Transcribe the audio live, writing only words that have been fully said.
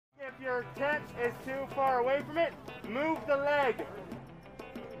your tent is too far away from it, move the leg.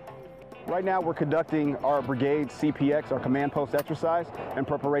 Right now we're conducting our brigade CPX, our command post exercise, in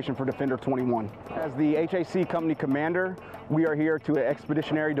preparation for Defender 21. As the HAC company commander, we are here to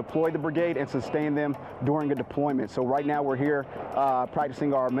expeditionary deploy the brigade and sustain them during a deployment. So right now we're here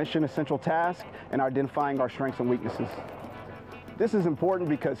practicing our mission essential task and identifying our strengths and weaknesses. This is important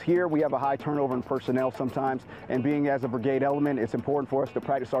because here we have a high turnover in personnel sometimes, and being as a brigade element, it's important for us to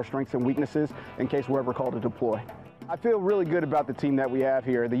practice our strengths and weaknesses in case we're ever called to deploy. I feel really good about the team that we have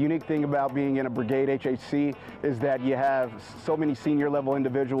here. The unique thing about being in a brigade HHC is that you have so many senior level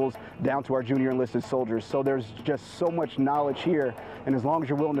individuals down to our junior enlisted soldiers. So there's just so much knowledge here, and as long as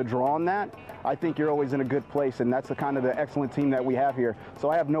you're willing to draw on that, I think you're always in a good place, and that's the kind of the excellent team that we have here. So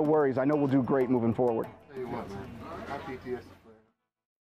I have no worries. I know we'll do great moving forward. Tell you what, man, our PTS